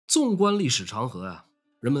纵观历史长河啊，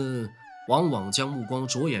人们往往将目光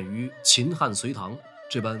着眼于秦汉隋唐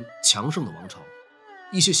这般强盛的王朝，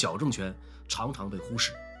一些小政权常常被忽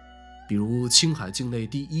视，比如青海境内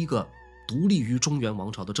第一个独立于中原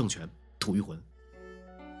王朝的政权吐谷浑。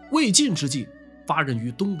魏晋之际，发轫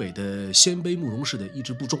于东北的鲜卑慕容氏的一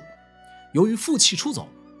支部众，由于负气出走，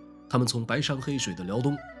他们从白山黑水的辽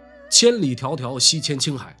东千里迢迢西迁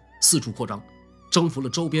青海，四处扩张，征服了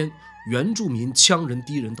周边原住民羌人、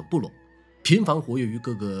氐人等部落，频繁活跃于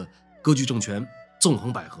各个割据政权，纵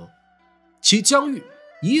横捭阖。其疆域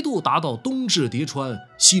一度达到东至叠川，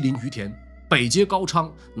西临于田，北接高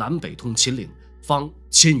昌，南北通秦岭，方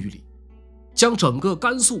1000余里，将整个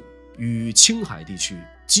甘肃与青海地区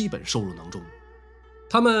基本收入囊中。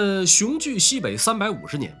他们雄踞西北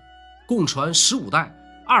350年，共传15代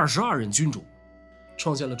，22任君主，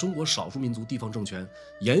创下了中国少数民族地方政权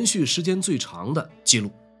延续时间最长的记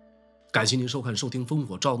录。感谢您收听烽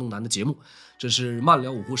火赵东南的节目，这是漫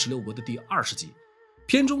聊五胡16国的第20集，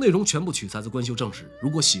片中内容全部取材自官修正史。如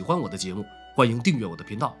果喜欢我的节目，欢迎订阅我的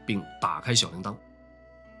频道并打开小铃铛。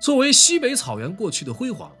作为西北草原过去的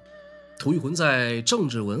辉煌，吐谷浑在政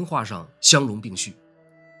治文化上相容并蓄，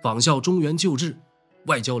仿效中原旧制，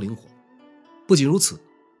外交灵活。不仅如此，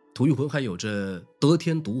吐谷浑还有着得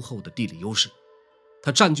天独厚的地理优势，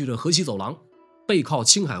它占据着河西走廊，背靠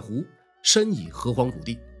青海湖，深倚河湟谷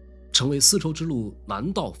地，成为丝绸之路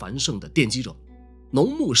南道繁盛的奠基者，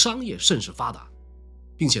农牧商业甚是发达，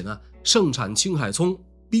并且盛产青海葱、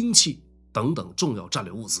兵器等等重要战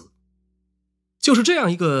略物资。就是这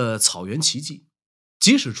样一个草原奇迹，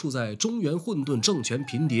即使处在中原混沌、政权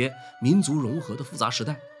频叠、民族融合的复杂时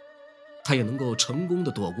代，它也能够成功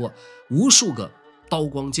地躲过无数个刀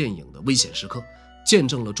光剑影的危险时刻，见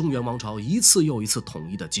证了中原王朝一次又一次统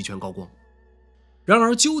一的极权高光。然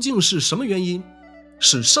而究竟是什么原因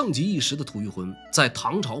使盛极一时的吐谷浑在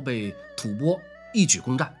唐朝被吐蕃一举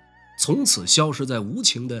攻占，从此消失在无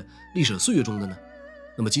情的历史岁月中的呢？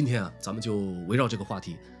那么今天咱们就围绕这个话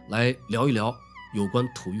题来聊一聊有关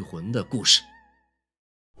吐谷浑的故事。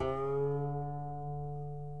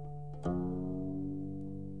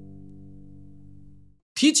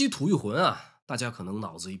提起吐谷浑大家可能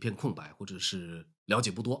脑子一片空白，或者是了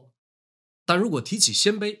解不多。但如果提起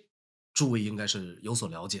鲜卑，诸位应该是有所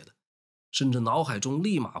了解的，甚至脑海中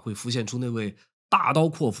立马会浮现出那位大刀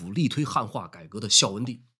阔斧力推汉化改革的孝文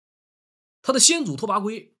帝。他的先祖拓跋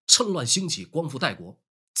圭趁乱兴起，光复代国，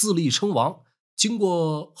自立称王，经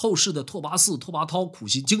过后世的拓跋嗣、拓跋焘苦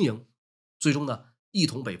心经营，最终一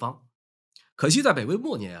统北方。可惜在北魏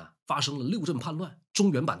末年发生了6镇叛乱，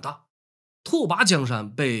中原版大，拓跋江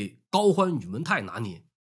山被高欢宇文泰拿捏，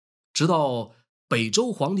直到北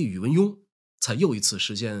周皇帝宇文邕才又一次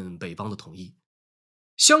实现北方的统一。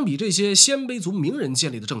相比这些鲜卑族名人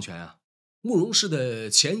建立的政权慕容氏的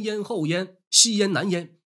前燕、后燕、西燕、南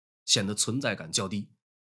燕显得存在感较低，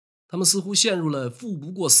他们似乎陷入了富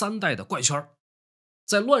不过3代的怪圈，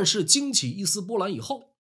在乱世惊起一丝波澜以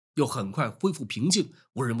后，又很快恢复平静，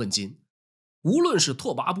无人问津。无论是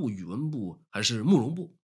拓跋部、宇文部还是慕容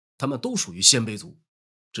部，他们都属于鲜卑族，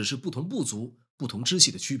只是不同部族、不同支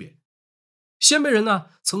系的区别。鲜卑人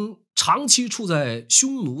曾长期处在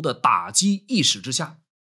匈奴的打击意识之下，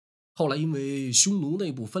后来因为匈奴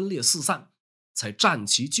内部分裂四散，才占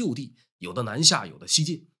其就地，有的南下，有的西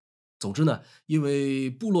进。总之因为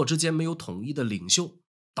部落之间没有统一的领袖，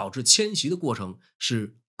导致迁徙的过程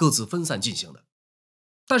是各自分散进行的。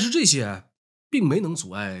但是这些并没能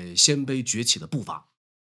阻碍鲜卑崛起的步伐，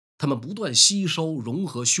他们不断吸收融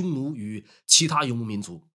合匈奴与其他游牧民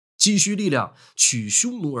族，积蓄力量，取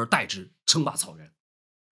匈奴而代之，称霸草原。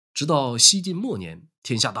直到西晋末年，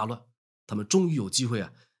天下大乱，他们终于有机会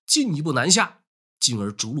进一步南下，进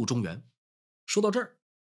而逐鹿中原。说到这儿，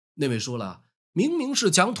那位说了，明明是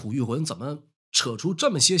讲吐谷浑，怎么扯出这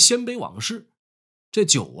么些鲜卑往事？这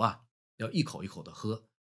酒要一口一口的喝，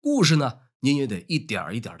故事您也得一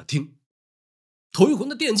点一点的听。吐谷浑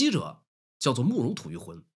的奠基者叫做慕容吐谷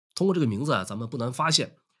浑，通过这个名字咱们不难发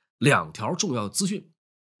现2条重要资讯：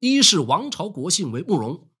一是王朝国姓为慕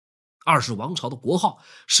容，二是王朝的国号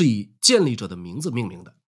是以建立者的名字命名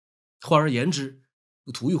的。换而言之，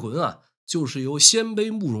吐谷浑就是由鲜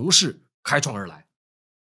卑慕容氏开创而来。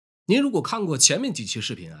您如果看过前面几期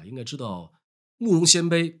视频应该知道慕容鲜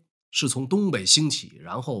卑是从东北兴起，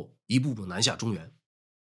然后一步步南下中原。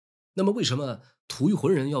那么为什么吐谷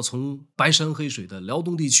浑人要从白山黑水的辽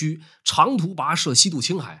东地区长途跋涉西渡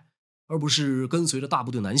青海，而不是跟随着大部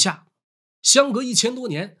队南下？相隔1000多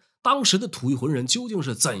年，当时的吐谷浑人究竟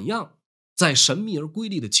是怎样在神秘而瑰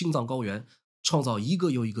丽的青藏高原创造一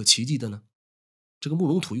个又一个奇迹的呢？这个慕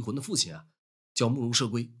容吐谷浑的父亲叫慕容奢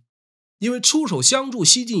归，因为出手相助，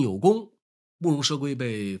西晋有功，慕容奢归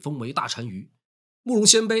被封为大单于，慕容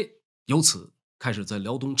鲜卑由此开始在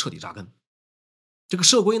辽东彻底扎根。这个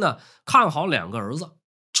奢归呢，看好2个儿子，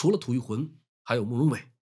除了吐谷浑，还有慕容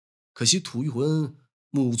伟。可惜吐谷浑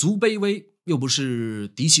母族卑微，又不是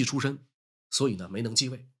嫡系出身，所以呢没能继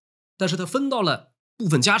位。但是他分到了部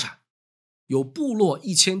分家产，有部落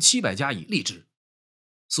1700家以立之。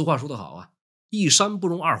俗话说得好啊，一山不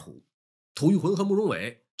容二虎。吐谷浑和慕容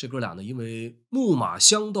伟这哥俩呢，因为木马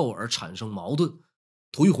相斗而产生矛盾，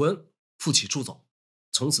吐谷浑负气出走，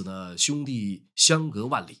从此呢兄弟相隔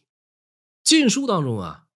万里。晋书当中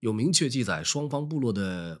啊有明确记载，双方部落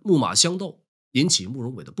的木马相斗引起慕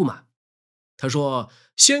容伟的不满。他说：“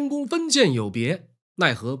先公分剑有别，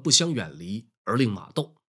奈何不相远离而令马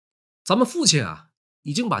斗？咱们父亲啊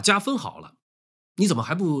已经把家分好了，你怎么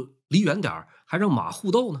还不离远点，还让马互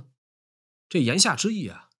斗呢？”这言下之意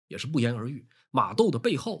啊也是不言而喻，马斗的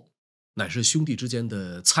背后乃是兄弟之间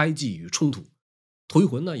的猜忌与冲突。吐谷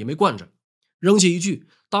浑呢也没惯着，扔下一句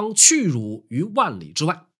当去汝于万里之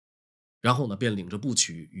外，然后呢便领着部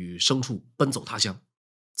曲与牲畜奔走他乡。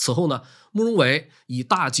此后呢，慕容伟以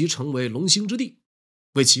大吉成为龙兴之地，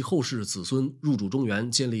为其后世子孙入主中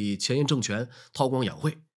原，建立前燕政权，韬光养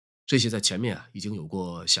晦。这些在前面啊已经有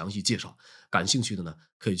过详细介绍，感兴趣的呢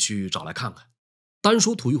可以去找来看看。单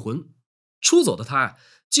说吐谷浑出走的他啊，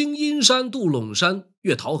经阴山渡陇山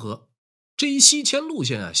越桃河，这一西迁路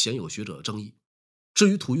线啊鲜有学者争议。至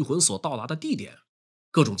于吐谷浑所到达的地点，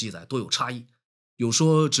各种记载都有差异，有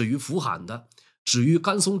说止于福罕的，止于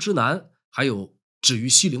甘松之南，还有止于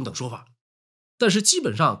西陵等说法。但是基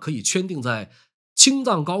本上可以圈定在青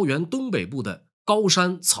藏高原东北部的高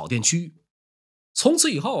山草甸区域。从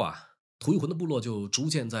此以后啊，吐谷浑的部落就逐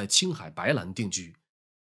渐在青海白兰定居。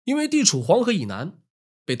因为地处黄河以南，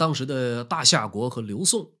被当时的大夏国和刘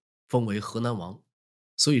宋封为河南王，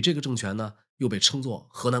所以这个政权呢又被称作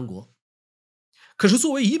河南国。可是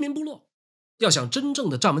作为移民部落，要想真正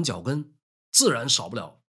的站稳脚跟，自然少不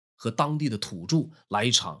了和当地的土著来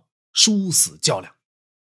一场殊死较量。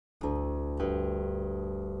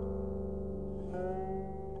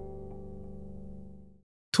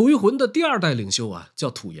吐谷浑的第2代领袖啊叫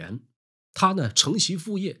吐延，他呢承袭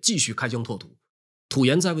父业，继续开疆拓土。吐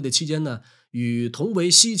延在位的期间呢，与同为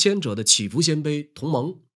西迁者的乞伏鲜卑同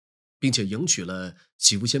盟，并且迎娶了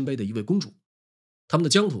乞伏鲜卑的一位公主。他们的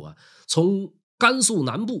疆土啊，从甘肃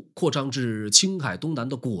南部扩张至青海东南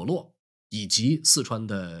的果洛以及四川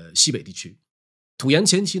的西北地区。吐延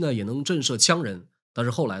前期呢也能震慑羌人，但是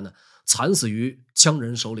后来呢惨死于羌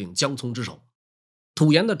人首领姜聪之手。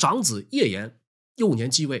吐延的长子叶延幼年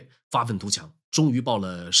继位，发愤图强，终于报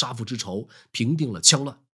了杀父之仇，平定了羌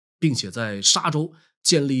乱，并且在沙州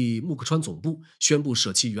建立木克川总部，宣布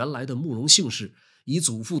舍弃原来的慕容姓氏，以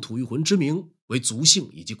祖父吐谷浑之名为族姓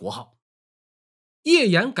以及国号。叶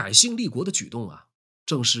延改姓立国的举动啊，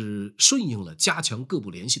正是顺应了加强各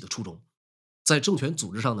部联系的初衷。在政权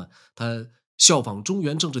组织上呢，他效仿中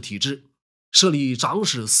原政治体制，设立长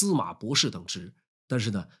史、司马、博士等职，但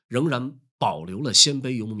是呢，仍然保留了鲜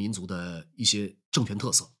卑游牧民族的一些政权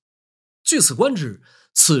特色。据此观之，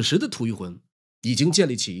此时的吐谷浑已经建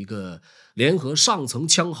立起一个联合上层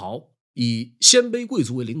羌豪，以鲜卑贵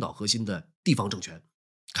族为领导核心的地方政权，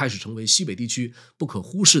开始成为西北地区不可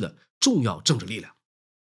忽视的重要政治力量。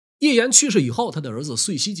叶延去世以后，他的儿子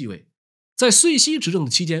遂熙继位。在遂熙执政的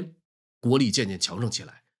期间，国力渐渐强盛起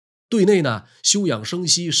来，对内呢休养生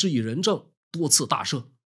息，施以仁政，多次大赦，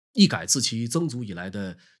一改自其曾祖以来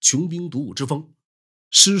的穷兵黩武之风。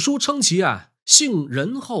史书称其啊性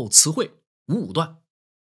仁厚慈惠，无武断。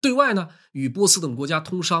对外呢与波斯等国家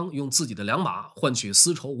通商，用自己的良马换取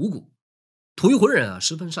丝绸五谷。吐谷浑人啊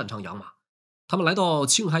十分擅长养马，他们来到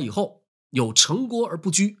青海以后，有城郭而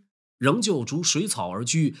不居，仍旧逐水草而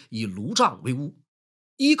居，以芦帐为屋，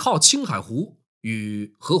依靠青海湖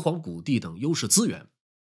与河湟谷地等优势资源，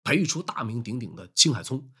培育出大名鼎鼎的青海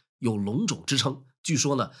葱，有龙种之称，据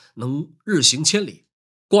说呢能日行千里。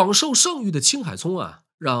广受盛誉的青海葱啊，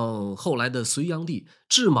让后来的隋炀帝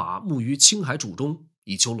置马牧于青海渚中，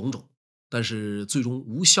以求龙种，但是最终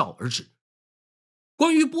无效而止。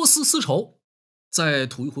关于波斯丝绸，在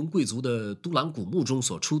吐谷浑贵族的都兰古墓中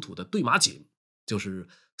所出土的对马锦，就是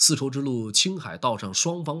丝绸之路青海道上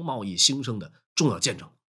双方贸易兴盛的重要见证。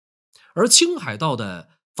而青海道的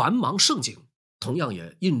繁忙盛景，同样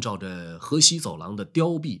也映照着河西走廊的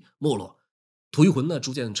凋敝没落。吐谷浑呢，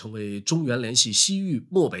逐渐成为中原联系西域、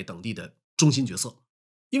漠北等地的中心角色。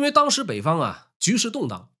因为当时北方啊局势动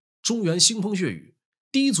荡，中原腥风血雨，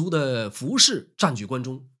氐族的服氏占据关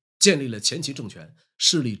中，建立了前旗政权，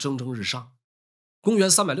势力蒸蒸日上。公元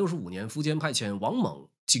365年，苻坚派遣王猛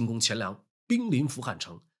进攻前凉，兵临福罕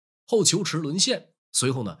城。后求池沦陷，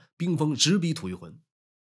随后呢，兵锋直逼吐谷浑。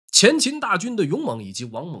前秦大军的勇猛以及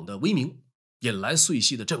王猛的威名，引来遂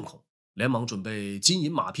西的震恐，连忙准备金银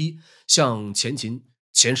马匹向前秦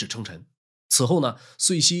遣使称臣。此后呢，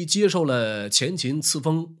遂西接受了前秦赐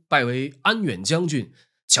封，拜为安远将军、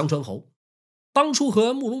强川侯。当初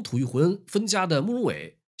和慕容吐谷浑分家的慕容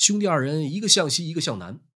伟兄弟二人，一个向西，一个向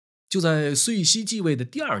南。就在遂西继位的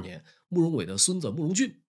第2年，慕容伟的孙子慕容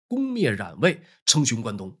俊攻灭冉魏，称雄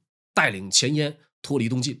关东，带领前燕脱离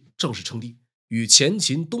东晋，正式称帝，与前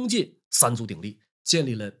秦、东晋三足鼎立，建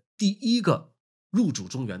立了第一个入主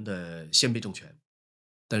中原的鲜卑政权。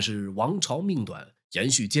但是王朝命短，延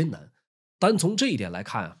续艰难，单从这一点来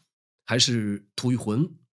看还是吐谷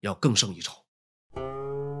浑要更胜一筹。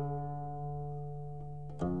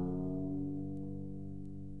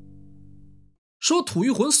说吐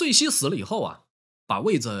谷浑遂西死了以后把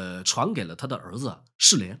位子传给了他的儿子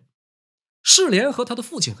士廉。士廉和他的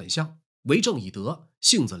父亲很像，为政以德，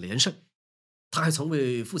性子廉慎。他还曾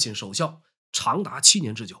为父亲守孝长达7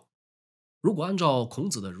年之久。如果按照孔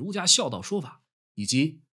子的儒家孝道说法，以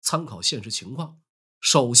及参考现实情况，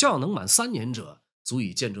守孝能满3年者足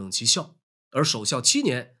以见证其孝，而守孝7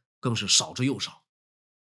年更是少之又少。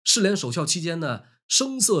士廉守孝期间呢，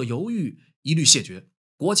声色犹豫，一律谢绝，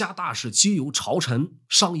国家大事皆由朝臣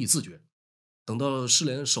商议自决。等到士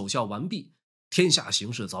廉守孝完毕，天下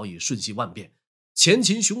形势早已瞬息万变，前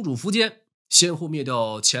秦雄主苻坚，先后灭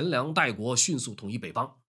掉前梁代国，迅速统一北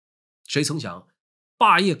方。谁曾想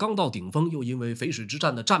霸业刚到顶峰，又因为淝水之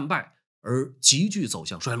战的战败而急剧走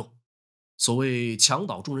向衰落。所谓墙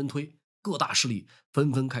倒众人推，各大势力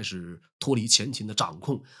纷纷开始脱离前秦的掌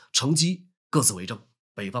控，乘机各自为政，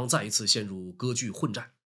北方再一次陷入割据混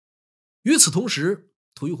战。与此同时，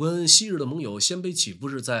吐谷浑昔日的盟友鲜卑乞伏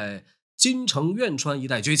日在金城、苑川一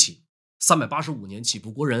带崛起。385年，乞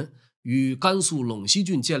伏国人与甘肃陇西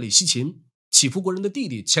郡建立西秦，乞伏国人的弟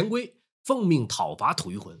弟钱圭奉命讨伐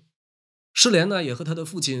吐谷浑。士廉呢，也和他的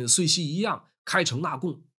父亲遂西一样，开城纳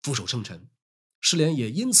贡，俯首称臣。士廉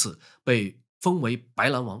也因此被封为白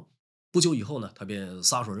兰王。不久以后呢，他便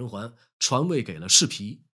撒手人寰，传位给了士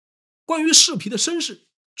皮。关于士皮的身世，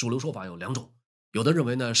主流说法有2种，有的认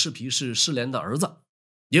为呢，士皮是士廉的儿子，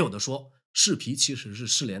也有的说士皮其实是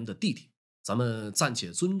士廉的弟弟。咱们暂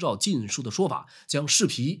且遵照晋书的说法，将士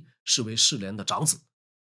皮视为士廉的长子。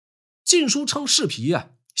晋书称士皮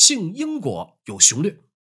姓英果，有雄略，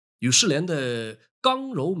与士廉的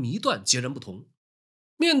刚柔弥断截然不同。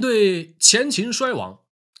面对前秦衰亡，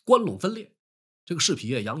关陇分裂，这个士皮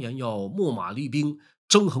扬言要秣马厉兵，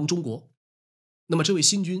征衡中国。那么这位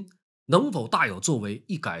新君能否大有作为，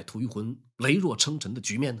一改吐谷浑羸弱称臣的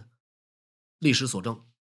局面呢？历史所证，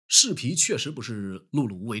士皮确实不是碌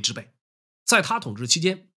碌无为之辈。在他统治期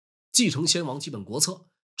间，继承先王基本国策，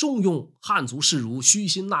重用汉族士儒，虚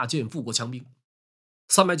心纳谏，富国强兵。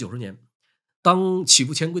390年，当乞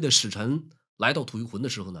伏钱圭的使臣来到吐谷浑的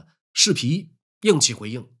时候呢，士皮硬气回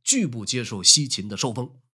应，拒不接受西秦的受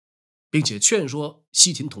封，并且劝说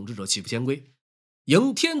西秦统治者乞伏钱圭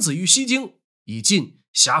迎天子于西京，以尽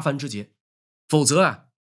侠藩之节，否则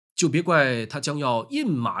就别怪他将要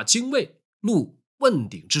印马精卫，录问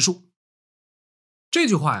鼎之术。这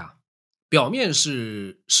句话表面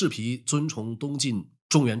是士皮尊崇东晋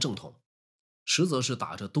中原正统，实则是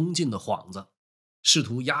打着东晋的幌子，试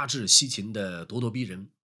图压制西秦的咄咄逼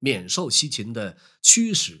人，免受西秦的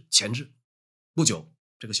驱使钳制。不久，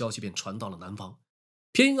这个消息便传到了南方，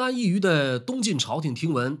偏安一隅的东晋朝廷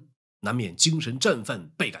听闻，难免精神振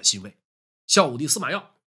奋，倍感欣慰。孝武帝司马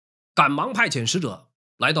曜赶忙派遣使者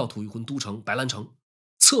来到吐谷浑都城白兰城，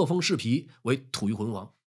册封士皮为吐谷浑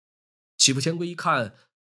王。乞伏钱圭一看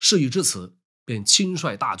事已至此，便亲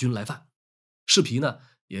率大军来犯。士皮呢，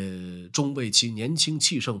也终为其年轻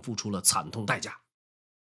气盛付出了惨痛代价。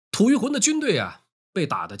吐谷浑的军队被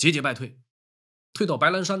打得节节败退，退到白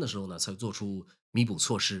兰山的时候呢，才做出弥补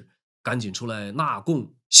措施，赶紧出来纳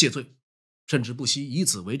贡谢罪，甚至不惜以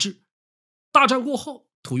子为质。大战过后，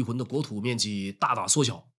吐谷浑的国土面积大大缩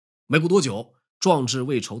小。没过多久，壮志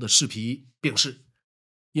未酬的士皮病逝。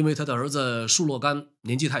因为他的儿子树洛干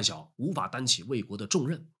年纪太小，无法担起魏国的重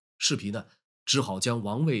任，士皮呢，只好将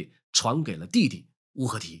王位传给了弟弟乌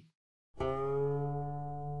合提。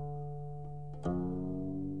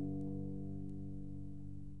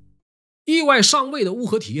意外上位的乌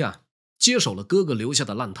合提接手了哥哥留下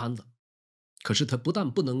的烂摊子。可是他不但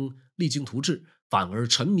不能励精图治，反而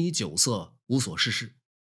沉迷酒色，无所事事。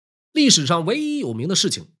历史上唯一有名的事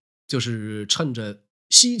情，就是趁着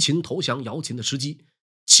西秦投降姚秦的时机，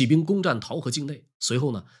起兵攻占陶河境内，随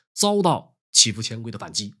后呢，遭到乞伏钱圭的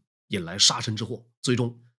反击，引来杀身之祸，最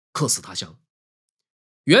终客死他乡。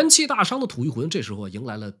元气大伤的吐谷浑这时候迎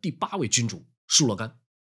来了第8位君主舒洛干。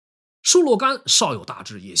舒洛干少有大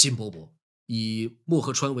志，野心勃勃，以漠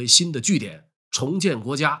河川为新的据点，重建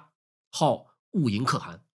国家，号务营可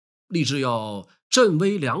汗，立志要镇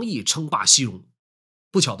威梁邑，称霸西戎。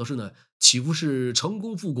不巧的是呢，祈福氏成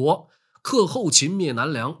功复国，克后秦灭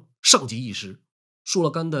南梁，盛极一时。舒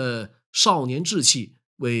洛干的少年志气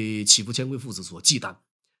为祈福千贵父子所忌惮，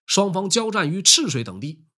双方交战于赤水等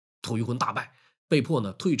地，吐谷浑大败，被迫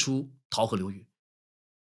呢退出桃河流域。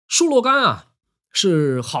舒洛干啊，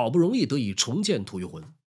是好不容易得以重建吐谷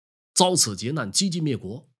浑，遭此劫难，几近灭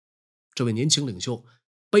国。这位年轻领袖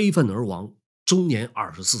悲愤而亡，终年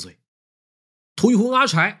24岁。吐谷浑阿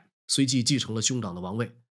柴随即继承了兄长的王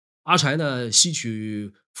位。阿柴呢，吸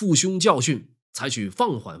取父兄教训，采取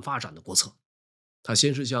放缓发展的国策。他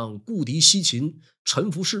先是向故敌西秦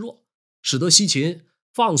臣服示弱，使得西秦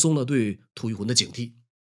放松了对吐谷浑的警惕。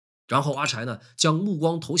然后阿柴呢，将目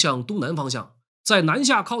光投向东南方向，在南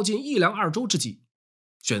下靠近义梁2州之际，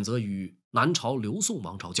选择与南朝刘宋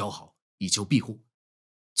王朝交好，以求庇护。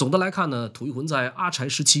总的来看呢，吐谷浑在阿柴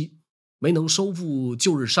时期没能收复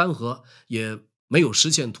旧日山河，也没有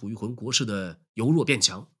实现吐谷浑国势的由弱变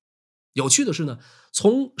强。有趣的是呢，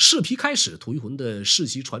从世皮开始，吐谷浑的世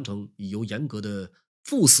袭传承已由严格的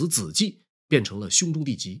父死子继变成了兄终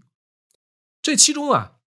弟及。这其中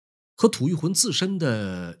啊，和吐谷浑自身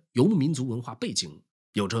的游牧民族文化背景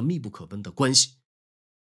有着密不可分的关系。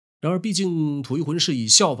然而毕竟吐谷浑是以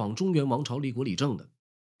效仿中原王朝立国理政的，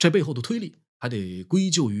这背后的推力还得归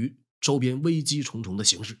咎于周边危机重重的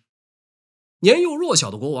形势。年幼弱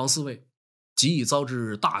小的国王嗣位极易遭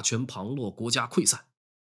致大权旁落，国家溃散，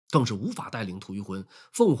更是无法带领吐谷浑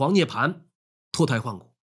凤凰涅槃，脱胎换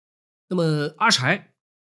骨。那么阿柴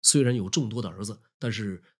虽然有众多的儿子，但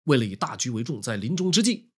是为了以大局为重，在临终之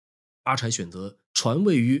际，阿柴选择传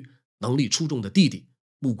位于能力出众的弟弟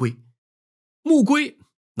穆归。穆归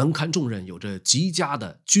能堪重任，有着极佳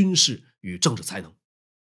的军事与政治才能。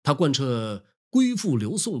他贯彻归附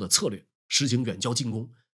刘宋的策略，实行远交近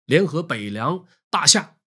攻，联合北凉、大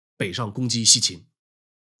夏北上攻击西秦。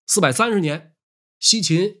430年，西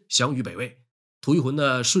秦降于北魏，吐谷浑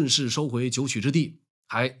呢顺势收回九曲之地，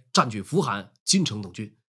还占据扶罕、金城等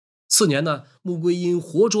郡。次年呢，穆归因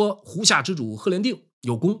活捉胡夏之主贺连定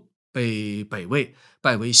有功，被北魏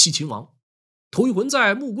拜为西秦王。吐谷浑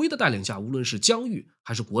在穆归的带领下，无论是疆域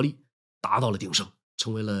还是国力，达到了鼎盛，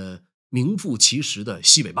成为了名副其实的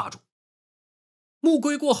西北霸主。穆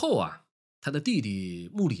归过后啊，他的弟弟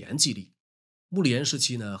穆里延继立。穆里延时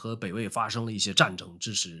期呢，和北魏发生了一些战争，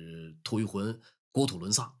致使吐谷浑国土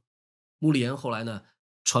沦丧。穆里延后来呢，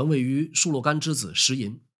传位于舒洛干之子石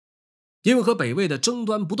寅。因为和北魏的争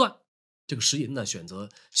端不断，这个石寅呢选择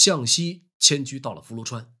向西迁居到了涪罗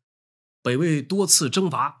川。北魏多次征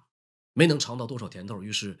伐，没能尝到多少甜头，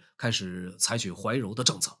于是开始采取怀柔的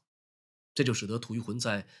政策。这就使得吐谷浑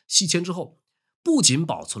在西迁之后，不仅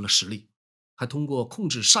保存了实力，还通过控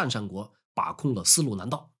制鄯善国把控了丝路南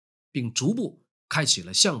道，并逐步开启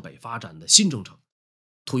了向北发展的新征程。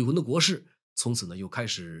吐谷浑的国势从此呢又开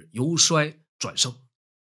始由衰转盛。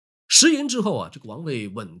石寅之后啊，这个王位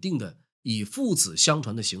稳定的以父子相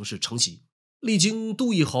传的形式承袭，历经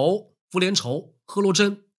杜义侯、符连仇、贺罗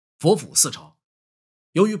真、佛府4朝。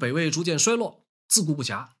由于北魏逐渐衰落，自顾不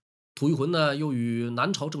暇，吐谷浑呢又与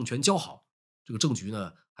南朝政权交好，这个政局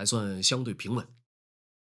呢还算相对平稳。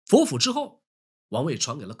佛府之后，王位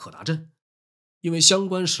传给了可达镇。因为相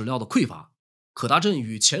关史料的匮乏，可达镇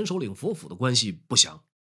与前首领佛府的关系不详，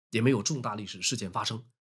也没有重大历史事件发生。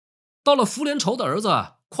到了符连仇的儿子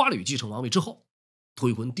夸吕继承王位之后，吐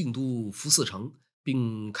谷浑定都符四城，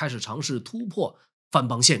并开始尝试突破藩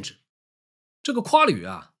邦限制。这个夸吕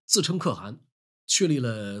啊，自称可汗，确立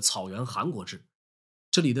了草原汗国制。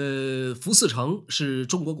这里的符四城是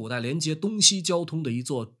中国古代连接东西交通的一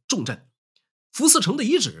座重镇。符四城的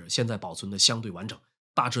遗址现在保存的相对完整，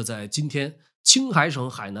大致在今天青海省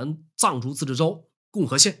海南藏族自治州共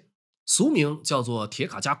和县，俗名叫做铁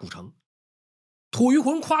卡加古城。吐谷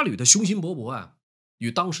浑夸吕的雄心勃勃啊，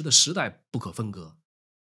与当时的时代不可分割。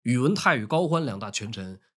宇文泰与高欢2大权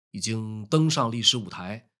臣已经登上历史舞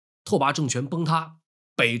台，拓跋政权崩塌，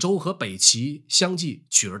北周和北齐相继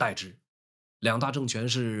取而代之。2大政权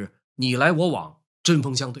是你来我往，针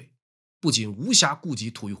锋相对，不仅无暇顾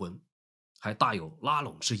及吐谷浑，还大有拉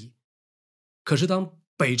拢之意。可是当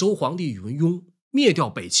北周皇帝宇文邕灭掉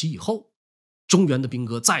北齐以后，中原的兵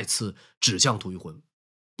戈再次指向吐谷浑。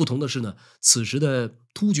不同的是呢，此时的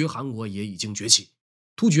突厥汗国也已经崛起。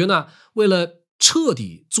突厥呢，为了彻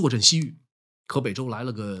底坐镇西域，和北周来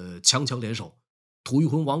了个强联手，吐谷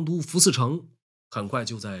浑王都符四城很快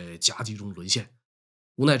就在夹击中沦陷。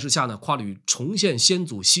无奈之下呢，夸吕重现先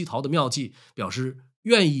祖西逃的妙计，表示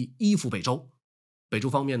愿意依附北周。北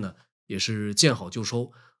周方面呢，也是见好就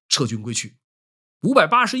收，撤军归去。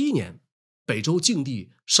581年，北周境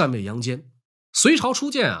地禅位阳间，隋朝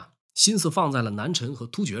初见啊，心思放在了南陈和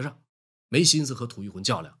突厥上，没心思和吐谷浑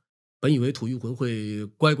较量。本以为吐谷浑会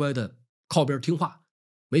乖乖的靠边听话，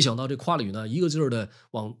没想到这夸吕呢，一个劲儿的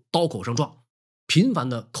往刀口上撞，频繁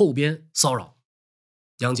的扣边骚扰。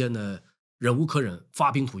杨坚呢，忍无可忍，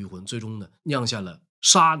发兵吐谷浑，最终呢，酿下了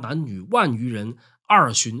杀男女万余人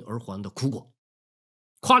2旬而还的苦果。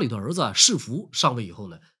夸吕的儿子世福上位以后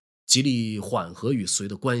呢，极力缓和与隋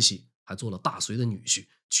的关系，还做了大隋的女婿，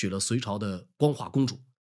娶了隋朝的光化公主。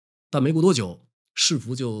但没过多久，世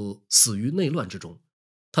福就死于内乱之中。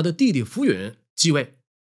他的弟弟福允继位，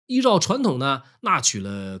依照传统呢，纳娶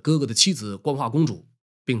了哥哥的妻子光化公主，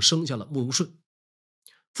并生下了慕容顺。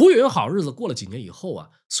福允好日子过了几年以后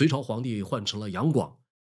啊，隋朝皇帝换成了杨广，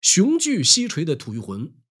雄踞西陲的吐谷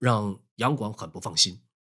浑让杨广很不放心。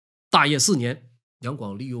大业4年，杨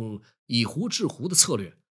广利用以胡制胡的策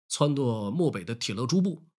略，撺掇漠北的铁勒诸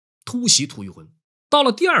部突袭吐谷浑。到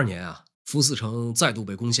了第2年啊，福寺城再度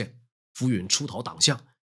被攻陷，福允出逃党项。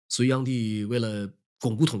隋炀帝为了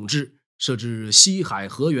巩固统治，设置西海、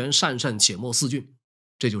河源、鄯善、且末4郡，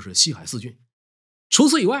这就是西海4郡。除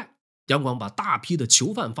此以外，杨广把大批的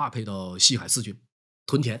囚犯发配到西海4郡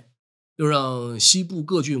屯田，又让西部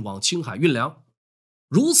各郡往青海运粮。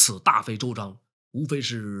如此大费周章，无非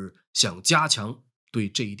是想加强对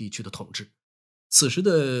这一地区的统治。此时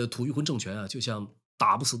的吐谷浑政权啊，就像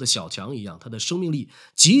打不死的小强一样，它的生命力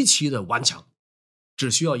极其的顽强，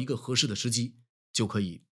只需要一个合适的时机，就可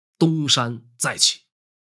以东山再起。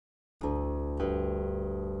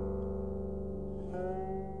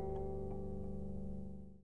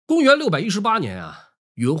公元618年啊，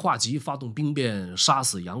宇文化及发动兵变，杀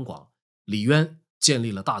死杨广，李渊建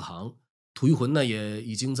立了大唐。吐谷浑呢，也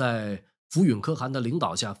已经在福允可汗的领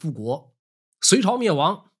导下复国，隋朝灭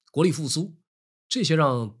亡，国力复苏，这些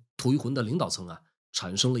让吐谷浑的领导层啊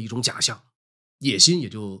产生了一种假象，野心也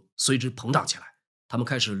就随之膨胀起来。他们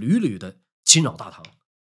开始屡屡的侵扰大唐。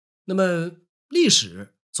那么历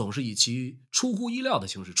史总是以其出乎意料的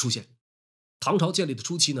形式出现。唐朝建立的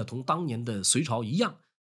初期呢，同当年的隋朝一样，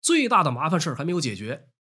最大的麻烦事还没有解决，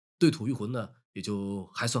对吐谷浑呢也就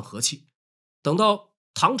还算和气。等到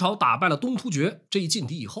唐朝打败了东突厥这一劲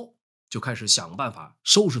敌以后，就开始想办法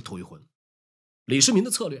收拾吐谷浑。李世民的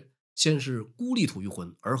策略先是孤立吐谷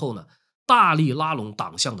浑，而后呢大力拉拢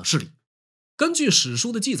党项的势力。根据史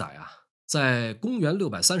书的记载啊，在公元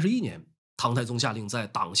631年，唐太宗下令在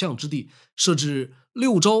党项之地设置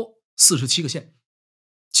6州47个县，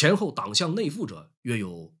前后党项内附者约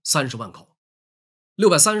有30万口。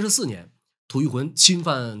634年，吐谷浑侵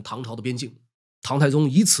犯唐朝的边境，唐太宗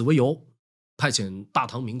以此为由，派遣大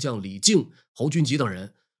唐名将李靖、侯君集等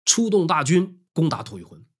人出动大军攻打吐谷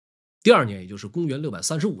浑。第2年，也就是公元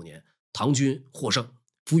635年，唐军获胜，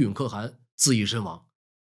福允可汗自缢身亡，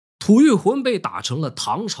吐谷浑被打成了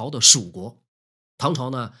唐朝的属国。唐朝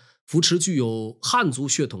呢，扶持具有汉族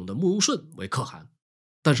血统的慕容顺为可汗，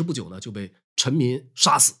但是不久呢就被臣民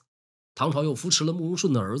杀死。唐朝又扶持了慕容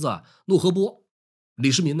顺的儿子怒河波。李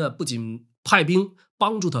世民呢，不仅派兵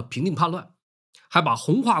帮助他平定叛乱，还把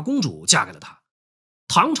红化公主嫁给了他，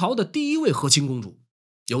唐朝的第1位和亲公主，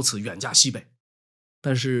由此远嫁西北。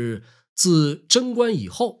但是自贞观以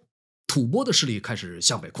后，吐蕃的势力开始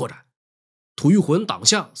向北扩展，吐谷浑党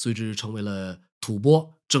项随之成为了吐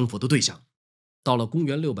蕃征服的对象。到了公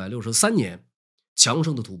元663年，强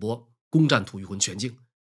盛的吐蕃攻占吐谷浑全境，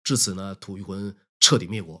至此呢，吐谷浑彻底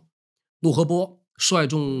灭国。怒河波率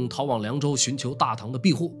众逃往凉州寻求大唐的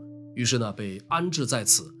庇护，于是呢被安置在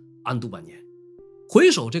此，安度晚年。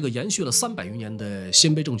回首这个延续了300余年的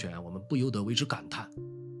鲜卑政权，我们不由得为之感叹。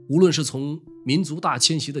无论是从民族大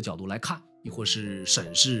迁徙的角度来看，亦或是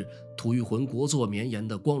审视吐谷浑国祚绵延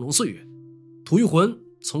的光荣岁月，吐谷浑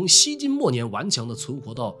从西晋末年顽强地存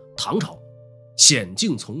活到唐朝，险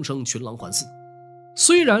境丛生，群狼环伺。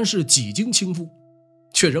虽然是几经倾覆，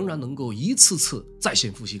却仍然能够一次次再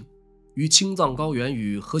现复兴，于青藏高原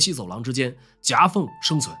与河西走廊之间夹缝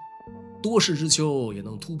生存，多事之秋也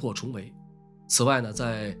能突破重围。此外呢，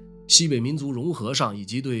在西北民族融合上，以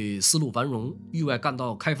及对丝路繁荣、域外干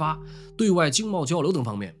道开发、对外经贸交流等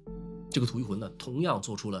方面，这个吐谷浑呢同样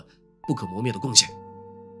做出了不可磨灭的贡献。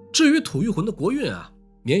至于吐谷浑的国运啊，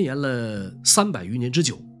绵延了300余年之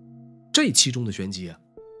久，这其中的玄机啊，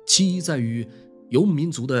其一在于游牧民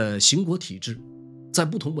族的行国体制，在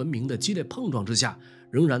不同文明的激烈碰撞之下，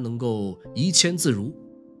仍然能够宜谦自如；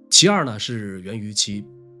其二呢，是源于其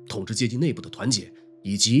统治阶级内部的团结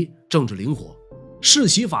以及政治灵活。世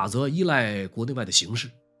袭法则依赖国内外的形势，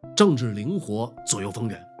政治灵活左右逢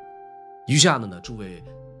源。余下的呢，诸位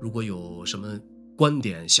如果有什么观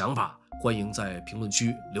点想法，欢迎在评论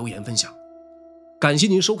区留言分享。感谢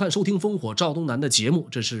您收看收听烽火赵东南的节目，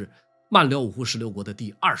这是漫聊五胡十六国的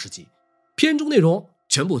第20集，片中内容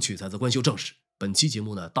全部取材自官修正史。本期节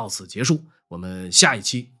目呢到此结束，我们下一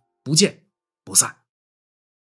期不见不散。